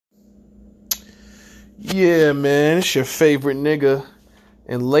Yeah, man, it's your favorite nigga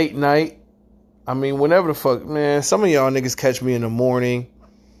in late night. I mean, whenever the fuck, man. Some of y'all niggas catch me in the morning.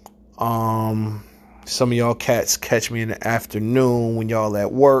 Some of y'all cats catch me in the afternoon when y'all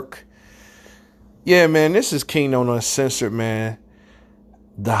at work. Yeah, man, this is Kingdom Uncensored, man.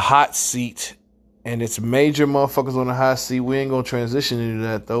 The hot seat. And it's major motherfuckers on the hot seat. We ain't gonna transition into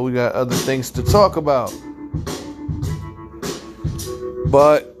that, though. We got other things to talk about.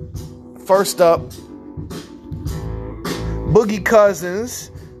 But first up, Boogie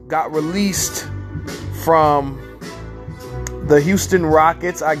Cousins got released from the Houston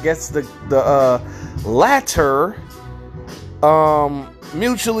Rockets. I guess the latter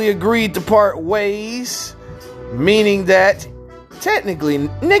mutually agreed to part ways, meaning that technically,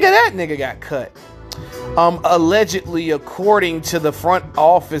 that nigga got cut. Allegedly, according to the front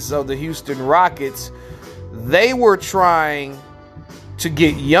office of the Houston Rockets, they were trying to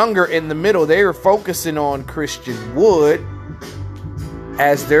get younger in the middle. They were focusing on Christian Wood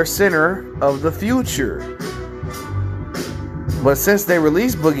as their center of the future. But since they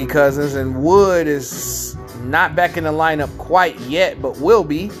released Boogie Cousins and Wood is not back in the lineup quite yet, but will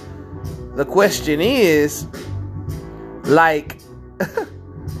be, the question is, like,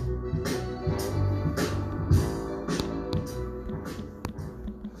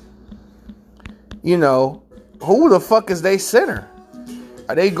 you know, who the fuck is they center?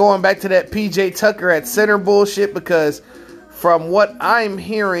 Are they going back to that PJ Tucker at center bullshit? Because from what I'm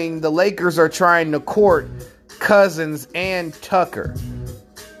hearing, the Lakers are trying to court Cousins and Tucker.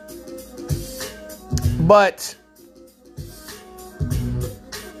 But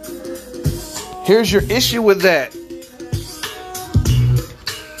here's your issue with that.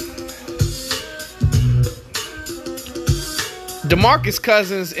 DeMarcus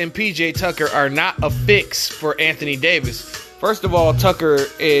Cousins and PJ Tucker are not a fix for Anthony Davis. First of all, Tucker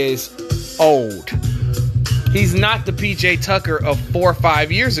is old. He's not the PJ Tucker of 4 or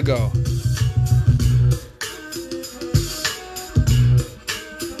 5 years ago.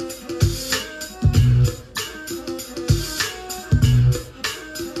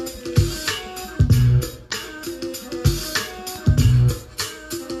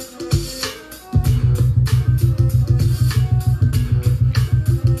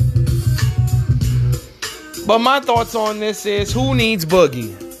 But my thoughts on this is, who needs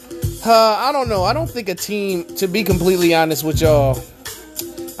Boogie? I don't know. I don't think a team, to be completely honest with y'all,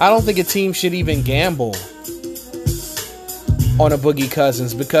 I don't think a team should even gamble on a Boogie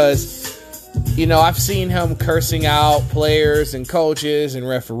Cousins because, you know, I've seen him cursing out players and coaches and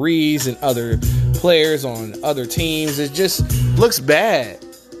referees and other players on other teams. It just looks bad.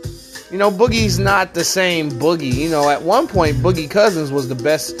 You know, Boogie's not the same Boogie. You know, at one point, Boogie Cousins was the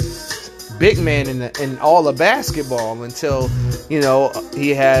best big man in all of basketball until, you know,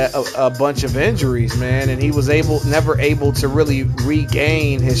 he had a bunch of injuries, man, and he was never able to really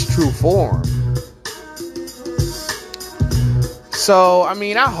regain his true form. So, I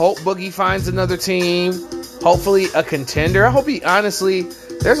mean, I hope Boogie finds another team, hopefully a contender. I hope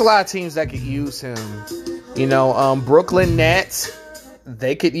there's a lot of teams that could use him. You know, Brooklyn Nets,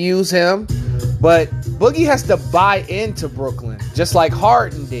 they could use him, but Boogie has to buy into Brooklyn, just like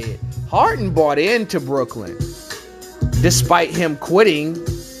Harden did. Harden bought into Brooklyn, despite him quitting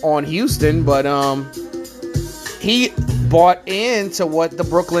on Houston, but he bought into what the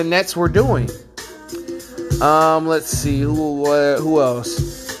Brooklyn Nets were doing. Let's see, who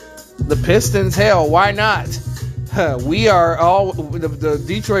else? The Pistons, hell, why not? The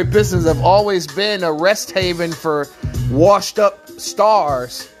Detroit Pistons have always been a rest haven for washed up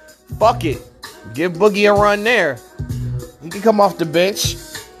stars. Fuck it, give Boogie a run there. He can come off the bench.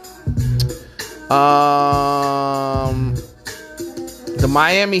 The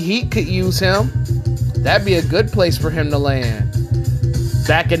Miami Heat could use him. That'd be a good place for him to land.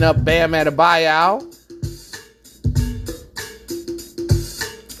 Backing up Bam Adebayo.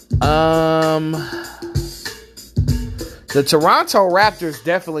 The Toronto Raptors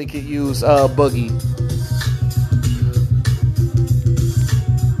definitely could use Boogie.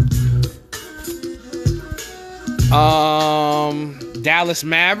 Dallas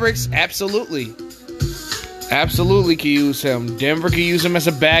Mavericks, absolutely could use him. Denver could use him as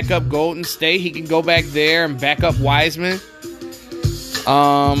a backup. Golden State, he can go back there and back up Wiseman.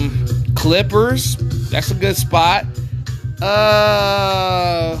 Clippers, that's a good spot.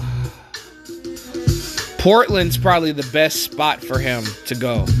 Portland's probably the best spot for him to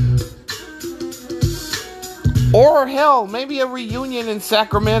go. Or hell, maybe a reunion in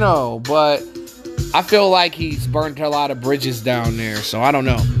Sacramento, but I feel like he's burnt a lot of bridges down there, so I don't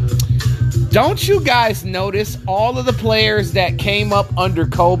know. Don't you guys notice all of the players that came up under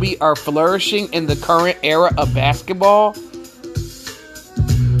Kobe are flourishing in the current era of basketball?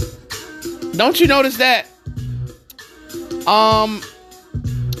 Don't you notice that?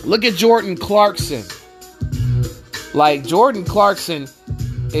 Look at Jordan Clarkson. Like, Jordan Clarkson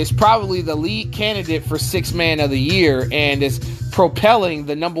is probably the lead candidate for Sixth Man of the Year and is propelling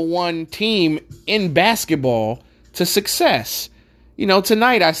the number one team in basketball to success. You know,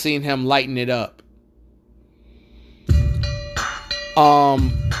 tonight I seen him lighten it up.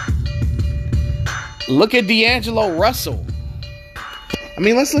 Look at D'Angelo Russell. I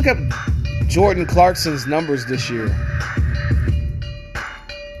mean, let's look up Jordan Clarkson's numbers this year.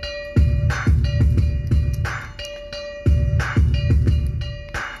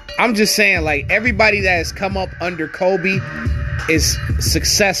 I'm just saying, like, everybody that has come up under Kobe is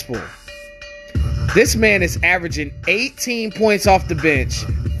successful. This man is averaging 18 points off the bench,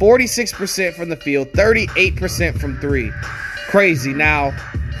 46% from the field, 38% from three. Crazy. Now,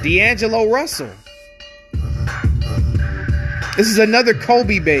 D'Angelo Russell. This is another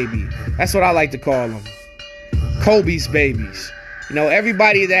Kobe baby. That's what I like to call them. Kobe's babies. You know,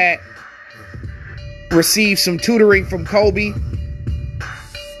 everybody that received some tutoring from Kobe,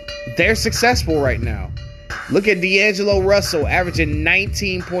 they're successful right now. Look at D'Angelo Russell averaging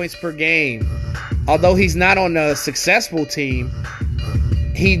 19 points per game. Although he's not on a successful team,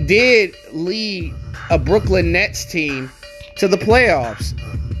 he did lead a Brooklyn Nets team to the playoffs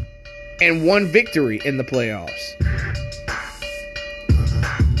and one victory in the playoffs.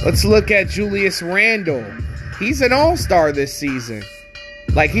 Let's look at Julius Randle. He's an all-star this season.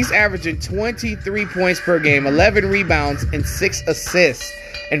 Like, he's averaging 23 points per game, 11 rebounds, and 6 assists.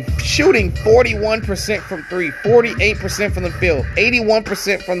 And shooting 41% from three, 48% from the field,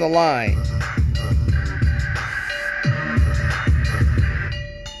 81% from the line.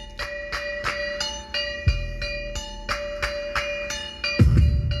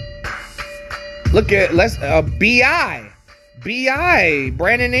 Look at B.I.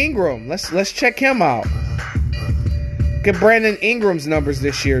 Brandon Ingram. Let's check him out. Look at Brandon Ingram's numbers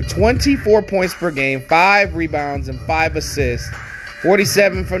this year. 24 points per game, 5 rebounds, and 5 assists.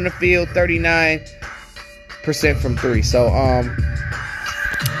 47 from the field, 39% from three. So,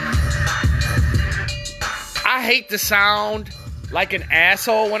 I hate to sound like an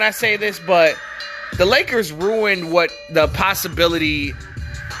asshole when I say this, but the Lakers ruined what the possibility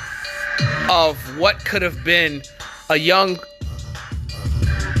of what could have been a young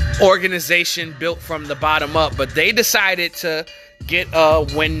organization built from the bottom up. But they decided to get a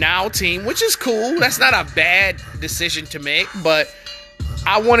win now team, which is cool. That's not a bad decision to make, but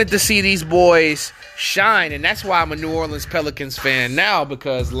I wanted to see these boys shine, and that's why I'm a New Orleans Pelicans fan now,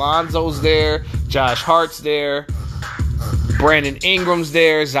 because Lonzo's there, Josh Hart's there, Brandon Ingram's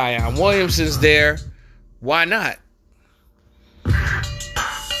there, Zion Williamson's there. Why not?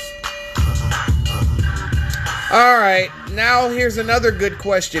 All right, now here's another good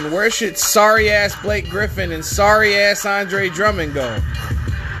question. Where should sorry-ass Blake Griffin and sorry-ass Andre Drummond go?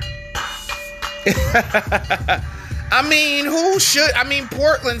 I mean,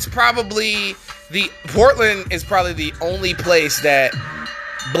 Portland is probably the only place that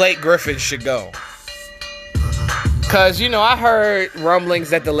Blake Griffin should go. Because, you know, I heard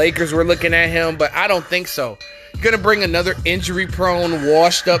rumblings that the Lakers were looking at him, but I don't think so. You're going to bring another injury-prone,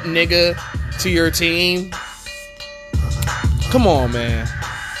 washed-up nigga to your team? Come on, man.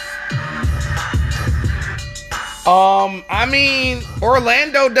 I mean,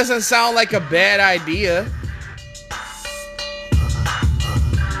 Orlando doesn't sound like a bad idea.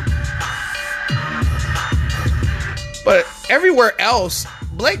 But everywhere else,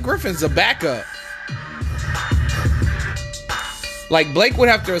 Blake Griffin's a backup. Like, Blake would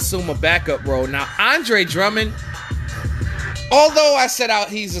have to assume a backup role. Now, Andre Drummond, although I said out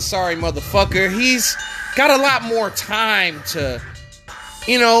he's a sorry motherfucker, he's got a lot more time to,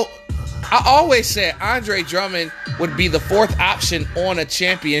 you know, I always said Andre Drummond would be the fourth option on a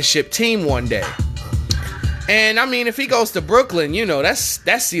championship team one day. And, I mean, if he goes to Brooklyn, you know, that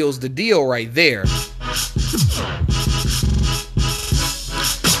seals the deal right there.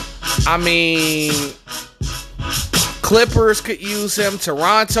 I mean, Clippers could use him.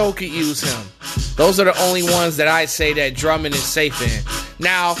 Toronto could use him. Those are the only ones that I'd say that Drummond is safe in.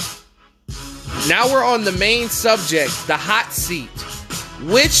 Now we're on the main subject, the hot seat.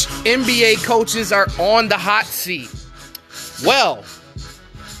 Which NBA coaches are on the hot seat? Well,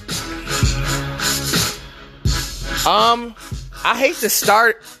 I hate to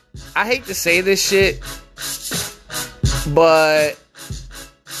say this shit, but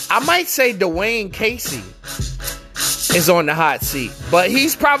I might say Dwayne Casey. is on the hot seat. But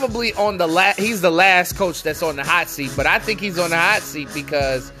he's probably on he's the last coach that's on the hot seat. But I think he's on the hot seat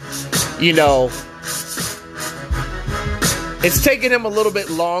because, you know, it's taken him a little bit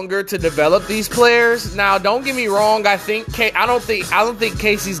longer to develop these players. Now, don't get me wrong. I don't think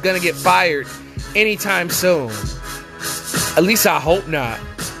Casey's gonna get fired anytime soon. At least I hope not,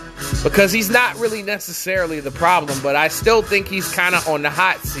 because he's not really necessarily the problem. But I still think he's kind of on the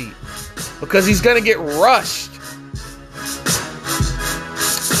hot seat because he's gonna get rushed.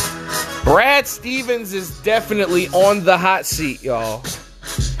 Brad Stevens is definitely on the hot seat, y'all.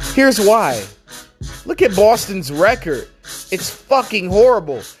 Here's why. Look at Boston's record. It's fucking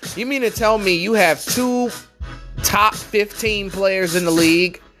horrible. You mean to tell me you have 2 top 15 players in the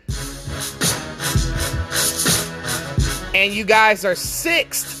league, and you guys are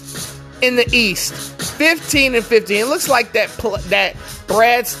 6th in the East, 15 and 15. It looks like that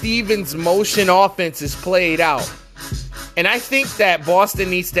Brad Stevens motion offense is played out. And I think that Boston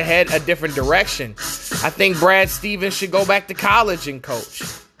needs to head a different direction. I think Brad Stevens should go back to college and coach.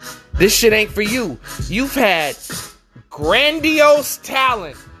 This shit ain't for you. You've had grandiose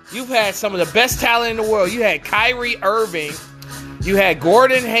talent. You've had some of the best talent in the world. You had Kyrie Irving. You had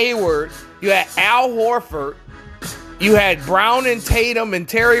Gordon Hayward. You had Al Horford. You had Brown and Tatum and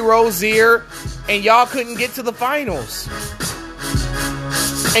Terry Rozier. And y'all couldn't get to the finals.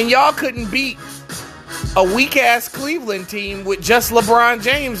 And y'all couldn't beat a weak-ass Cleveland team with just LeBron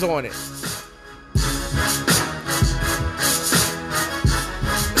James on it.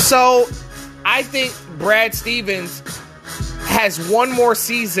 So, I think Brad Stevens has one more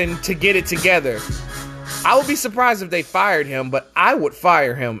season to get it together. I would be surprised if they fired him, but I would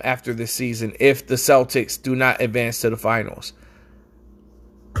fire him after this season if the Celtics do not advance to the finals.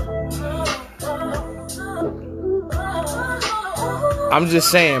 I'm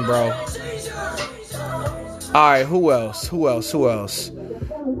just saying, bro. Alright, who else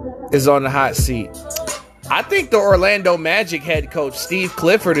is on the hot seat? I think the Orlando Magic head coach, Steve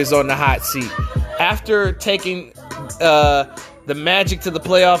Clifford, is on the hot seat. After taking the Magic to the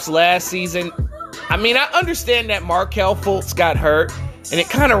playoffs last season, I mean, I understand that Markelle Fultz got hurt, and it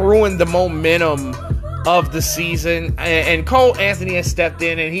kind of ruined the momentum of the season. And Cole Anthony has stepped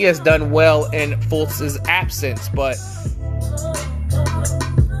in, and he has done well in Fultz's absence, but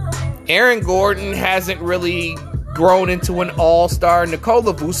Aaron Gordon hasn't really grown into an all-star.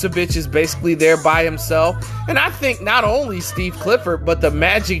 Nikola Vucevic is basically there by himself. And I think not only Steve Clifford, but the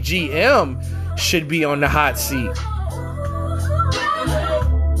Magic GM should be on the hot seat.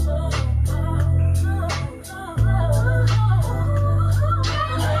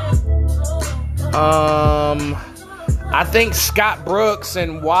 I think Scott Brooks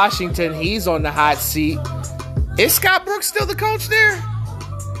in Washington, he's on the hot seat. Is Scott Brooks still the coach there?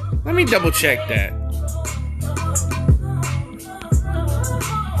 Let me double check that.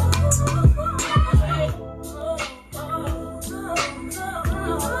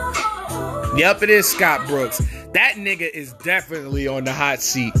 Yep, it is Scott Brooks. That nigga is definitely on the hot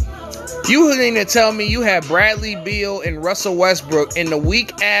seat. You mean to tell me you have Bradley Beal and Russell Westbrook in the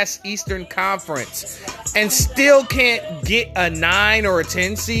weak-ass Eastern Conference and still can't get a 9 or a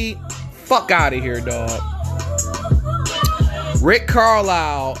 10 seed? Fuck out of here, dog. Rick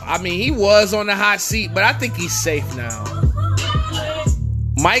Carlisle, I mean, he was on the hot seat, but I think he's safe now.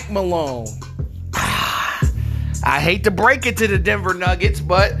 Mike Malone. I hate to break it to the Denver Nuggets,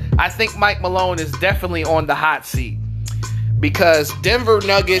 but I think Mike Malone is definitely on the hot seat because Denver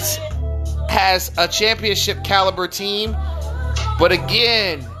Nuggets has a championship caliber team. But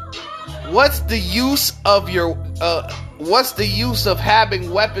again, what's the use of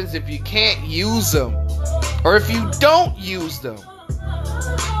having weapons if you can't use them? Or if you don't use them?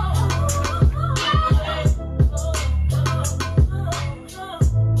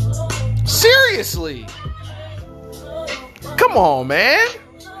 Seriously. Come on, man.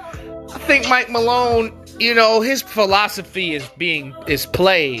 I think Mike Malone, you know, his philosophy is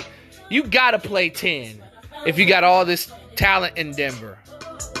played. You gotta play 10 if you got all this talent in Denver.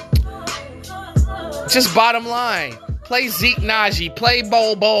 Just bottom line. Play Zeke Naji, play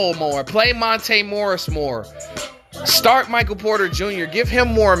Bol more, play Monte Morris more. Start Michael Porter Jr., give him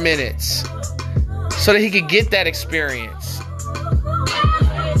more minutes so that he could get that experience.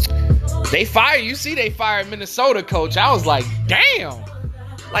 They fired Minnesota coach. I was like, damn.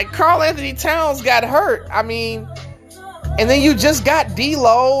 Like, Karl Anthony Towns got hurt. I mean, and then you just got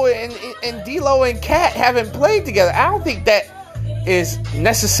D'Lo, and D'Lo and Cat haven't played together. I don't think that is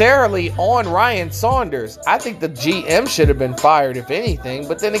necessarily on Ryan Saunders. I think the GM should have been fired, if anything.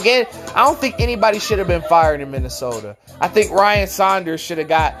 But then again, I don't think anybody should have been fired in Minnesota. I think Ryan Saunders should have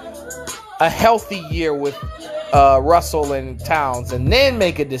got a healthy year with Russell and Towns, and then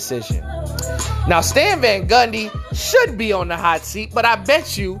make a decision. Now, Stan Van Gundy should be on the hot seat, but I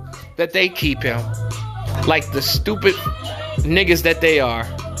bet you that they keep him. Like the stupid niggas that they are.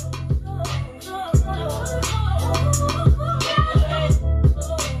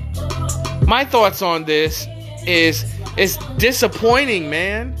 My thoughts on this is it's disappointing,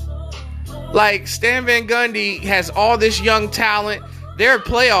 man. Like, Stan Van Gundy has all this young talent. They're a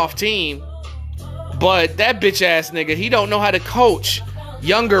playoff team. But that bitch ass nigga, he don't know how to coach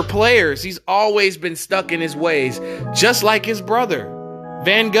younger players. He's always been stuck in his ways. Just like his brother,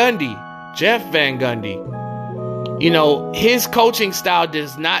 Van Gundy, Jeff Van Gundy. You know, his coaching style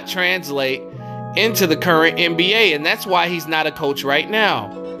does not translate into the current NBA. And that's why he's not a coach right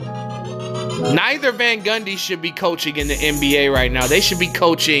now. Neither Van Gundy should be coaching in the NBA right now. They should be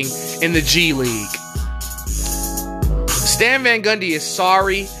coaching in the G League. Stan Van Gundy is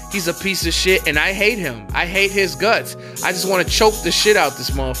sorry. He's a piece of shit, and I hate him. I hate his guts. I just want to choke the shit out this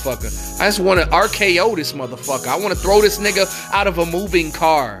motherfucker. I just want to RKO this motherfucker. I want to throw this nigga out of a moving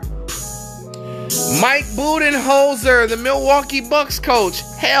car. Mike Budenholzer, the Milwaukee Bucks coach.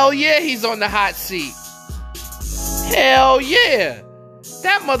 Hell yeah, he's on the hot seat. Hell yeah.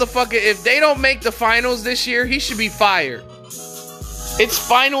 That motherfucker, if they don't make the finals this year, he should be fired. It's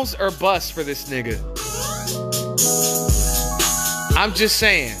finals or bust for this nigga. I'm just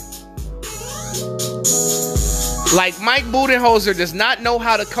saying. Like, Mike Budenholzer does not know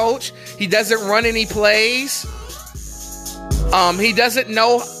how to coach. He doesn't run any plays. He doesn't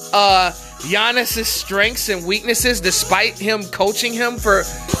know Giannis's strengths and weaknesses, despite him coaching him for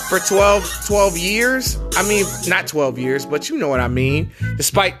 12 years. I mean, not 12 years, but you know what I mean.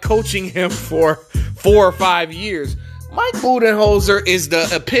 Despite coaching him for 4 or 5 years. Mike Budenholzer is the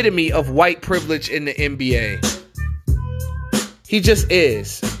epitome of white privilege in the NBA. He just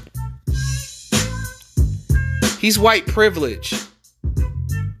is. He's white privilege.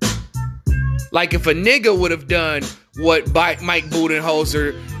 Like, if a nigga would have done what Mike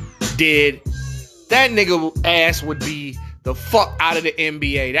Budenholzer did, that nigga ass would be the fuck out of the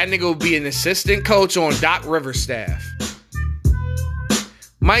NBA. That nigga would be an assistant coach on Doc Rivers' staff.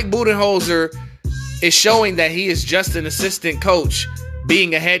 Mike Budenholzer is showing that he is just an assistant coach,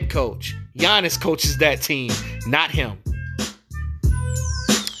 being a head coach. Giannis coaches that team, not him.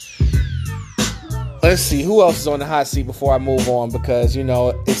 Let's see, who else is on the hot seat before I move on? Because, you know,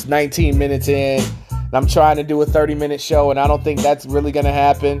 it's 19 minutes in, and I'm trying to do a 30-minute show, and I don't think that's really going to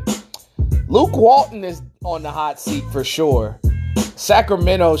happen. Luke Walton is on the hot seat for sure.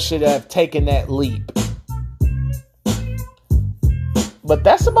 Sacramento should have taken that leap. But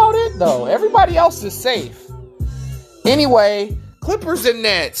that's about it, though. Everybody else is safe. Anyway, Clippers and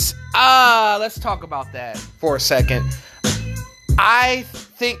Nets. Let's talk about that for a second. I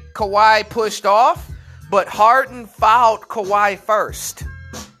think Kawhi pushed off, but Harden fouled Kawhi first.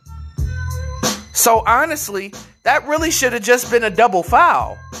 So honestly, that really should have just been a double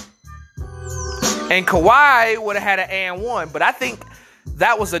foul. And Kawhi would have had an and one, but I think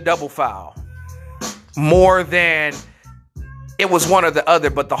that was a double foul. More than it was one or the other.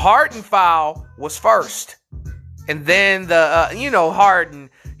 But the Harden foul was first. And then Harden,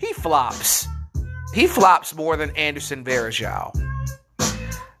 he flops. He flops more than Anderson Varejao.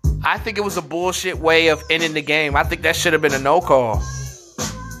 I think it was a bullshit way of ending the game. I think that should have been a no call.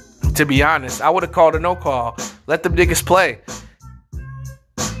 To be honest, I would have called a no call. Let them niggas play.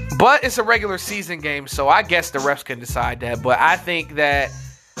 But it's a regular season game, so I guess the refs can decide that. But I think that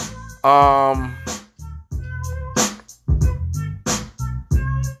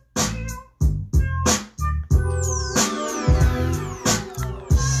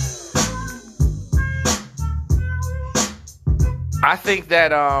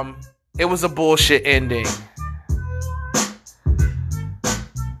it was a bullshit ending.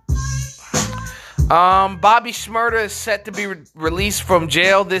 Bobby Shmurda is set to be released from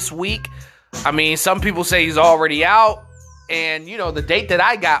jail this week. I mean, some people say he's already out. And, you know, the date that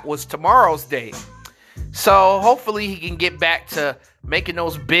I got was tomorrow's date. So, hopefully he can get back to making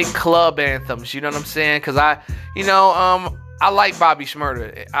those big club anthems. You know what I'm saying? Because I like Bobby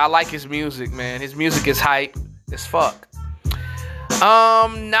Shmurda. I like his music, man. His music is hype as fuck.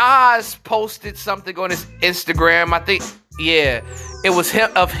 Nas posted something on his Instagram. I think, yeah, it was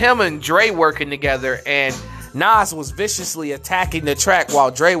him and Dre working together, and Nas was viciously attacking the track while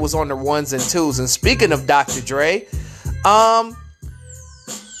Dre was on the ones and twos. And speaking of Dr. Dre,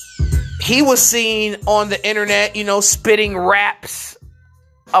 he was seen on the internet, spitting raps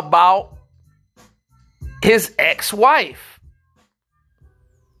about his ex-wife.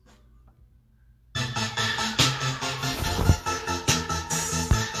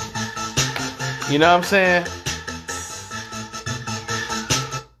 You know what I'm saying?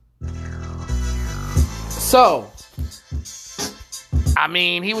 So, I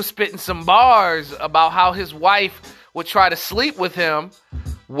mean, he was spitting some bars about how his wife would try to sleep with him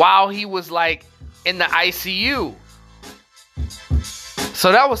while he was like in the ICU.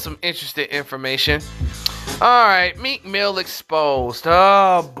 So that was some interesting information. All right, Meek Mill exposed.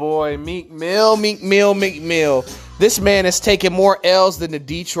 Oh boy, Meek Mill. This man has taken more L's than the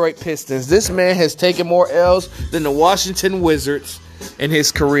Detroit Pistons. This man has taken more L's than the Washington Wizards in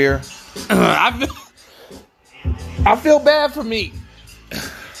his career. I feel bad for Meek.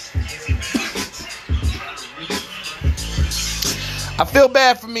 I feel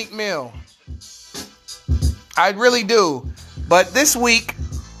bad for Meek Mill. I really do. But this week,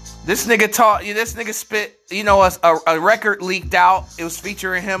 this nigga spit, a record leaked out. It was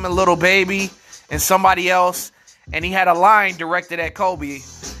featuring him and Lil Baby and somebody else. And he had a line directed at Kobe.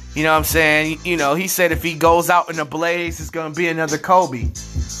 You know what I'm saying? He said if he goes out in a blaze, it's going to be another Kobe.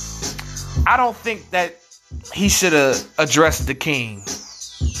 I don't think that he should have addressed the king.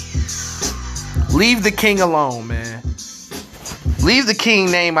 Leave the king alone, man. Leave the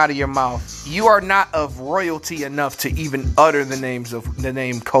king name out of your mouth. You are not of royalty enough to even utter the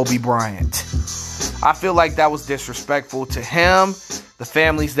name Kobe Bryant. I feel like that was disrespectful to him, the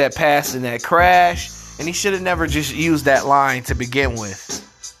families that passed in that crash, and he should have never just used that line to begin with.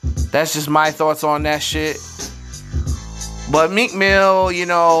 That's just my thoughts on that shit. But Meek Mill,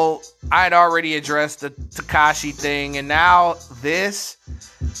 I'd already addressed the Tekashi thing, and now this.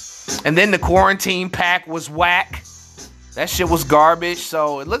 And then the quarantine pack was whack. That shit was garbage.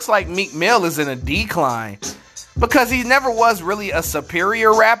 So it looks like Meek Mill is in a decline. Because he never was really a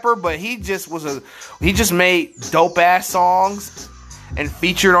superior rapper, but he just made dope ass songs and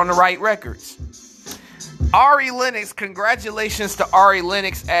featured on the right records. Ari Lennox, congratulations to Ari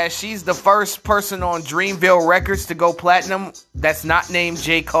Lennox, as she's the first person on Dreamville Records to go platinum that's not named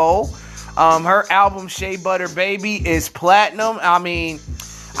J. Cole. Her album Shea Butter Baby is platinum. I mean,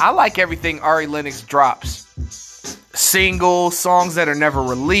 I like everything Ari Lennox drops. Singles, songs that are never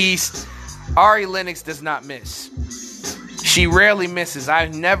released. Ari Lennox does not miss. She rarely misses.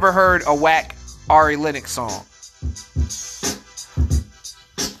 I've never heard a whack Ari Lennox song.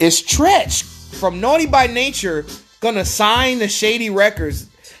 Is Tretch from Naughty by Nature gonna sign to Shady Records?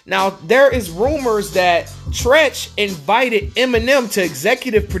 Now, there is rumors that Tretch invited Eminem to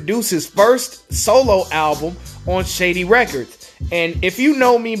executive produce his first solo album on Shady Records. And if you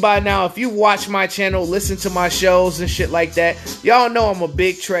know me by now, if you watch my channel, listen to my shows and shit like that, y'all know I'm a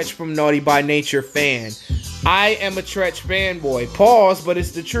big Tretch from Naughty by Nature fan. I am a Tretch fanboy. Pause, but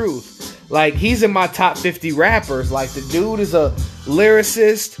it's the truth. Like, he's in my top 50 rappers. Like, the dude is a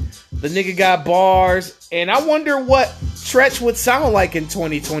lyricist. The nigga got bars. And I wonder what Tretch would sound like in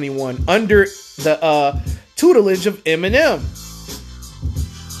 2021 under the tutelage of Eminem.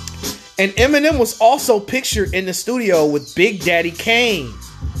 And Eminem was also pictured in the studio with Big Daddy Kane.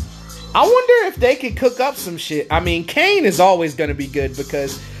 I wonder if they could cook up some shit. I mean, Kane is always going to be good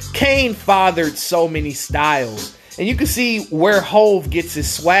because Kane fathered so many styles. And you can see where Hove gets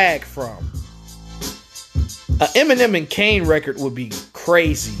his swag from. An Eminem and Kane record would be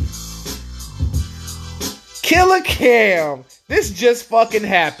crazy. Killer Cam. This just fucking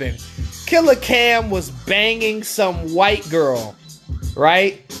happened. Killer Cam was banging some white girl,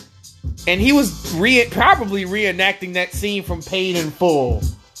 right? And he was probably reenacting that scene from Paid in Full.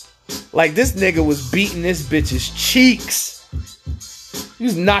 Like, this nigga was beating this bitch's cheeks. He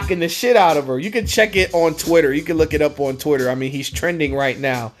was knocking the shit out of her. You can check it on Twitter. You can look it up on Twitter. I mean, he's trending right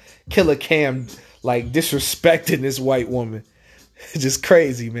now. Killer Cam, like, disrespecting this white woman. Just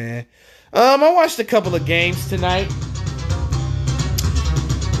crazy, man. I watched a couple of games tonight.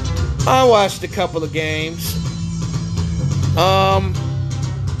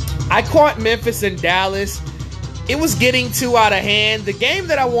 I caught Memphis and Dallas. It was getting too out of hand. The game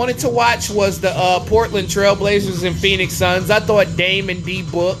that I wanted to watch was the Portland Trailblazers and Phoenix Suns. I thought Dame and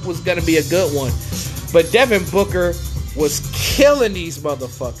D-Book was going to be a good one. But Devin Booker was killing these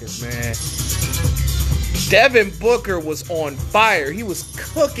motherfuckers, man. Devin Booker was on fire. He was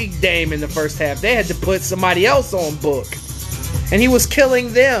cooking Dame in the first half. They had to put somebody else on Book. And he was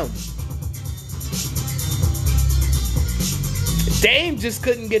killing them. Dame just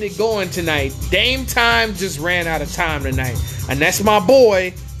couldn't get it going tonight. Dame time just ran out of time tonight. And that's my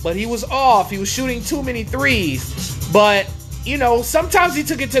boy, but he was off. He was shooting too many threes. But, sometimes he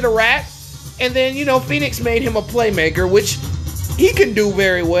took it to the rack. And then, Phoenix made him a playmaker, which he can do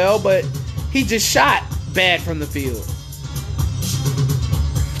very well, but he just shot bad from the field.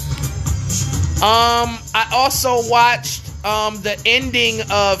 I also watched the ending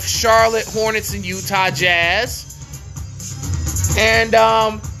of Charlotte Hornets and Utah Jazz. And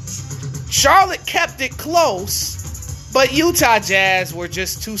Charlotte kept it close, but Utah Jazz were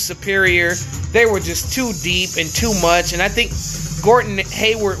just too superior. They were just too deep and too much. And I think Gordon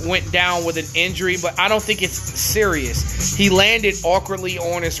Hayward went down with an injury, but I don't think it's serious. He landed awkwardly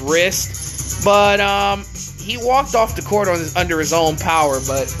on his wrist, but he walked off the court under his own power.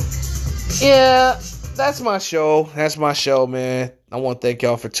 But yeah, that's my show. That's my show, man. I want to thank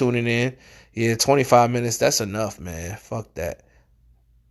y'all for tuning in. Yeah, 25 minutes, that's enough, man. Fuck that.